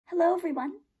Hello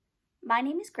everyone, my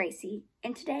name is Gracie,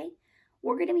 and today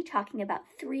we're going to be talking about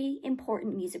three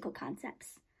important musical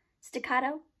concepts: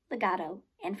 staccato, legato,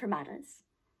 and fermatas.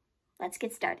 Let's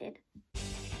get started.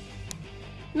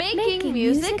 Making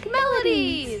music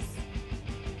melodies!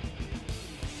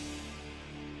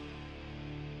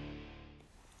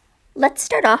 Let's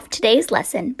start off today's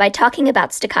lesson by talking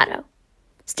about staccato.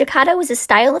 Staccato is a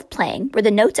style of playing where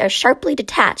the notes are sharply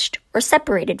detached or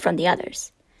separated from the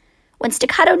others. When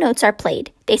staccato notes are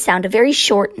played, they sound very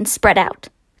short and spread out,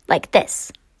 like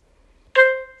this.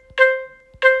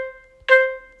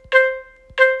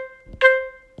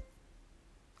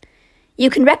 You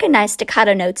can recognize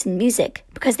staccato notes in music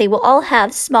because they will all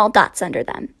have small dots under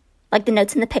them, like the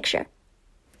notes in the picture.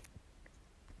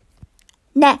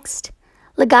 Next,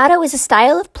 legato is a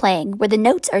style of playing where the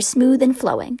notes are smooth and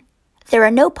flowing. There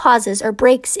are no pauses or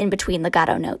breaks in between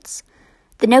legato notes.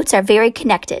 The notes are very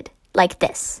connected, like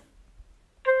this.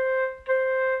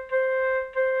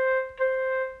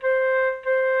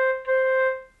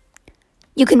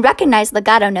 You can recognize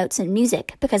legato notes in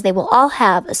music because they will all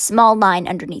have a small line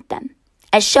underneath them,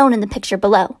 as shown in the picture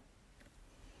below.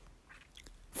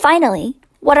 Finally,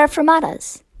 what are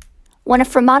fermatas? When a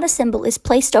fermata symbol is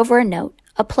placed over a note,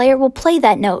 a player will play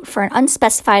that note for an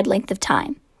unspecified length of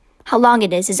time. How long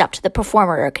it is up to the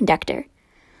performer or conductor.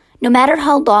 No matter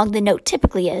how long the note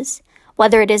typically is,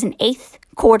 whether it is an eighth,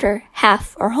 quarter,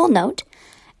 half, or whole note,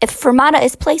 if fermata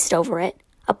is placed over it,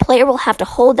 a player will have to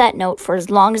hold that note for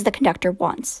as long as the conductor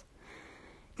wants.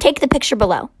 Take the picture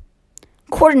below.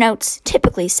 Quarter notes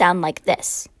typically sound like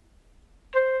this.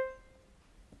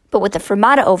 But with a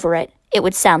fermata over it, it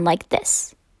would sound like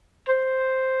this.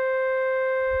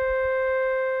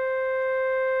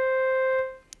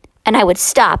 And I would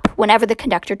stop whenever the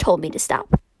conductor told me to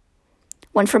stop.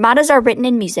 When fermatas are written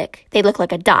in music, they look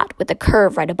like a dot with a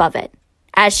curve right above it,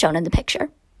 as shown in the picture.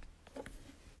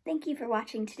 Thank you for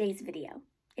watching today's video.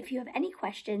 If you have any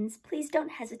questions, please don't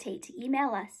hesitate to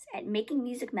email us at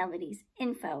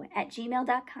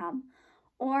makingmusicmelodiesinfo@gmail.com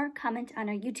or comment on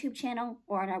our YouTube channel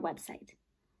or on our website.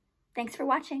 Thanks for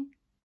watching.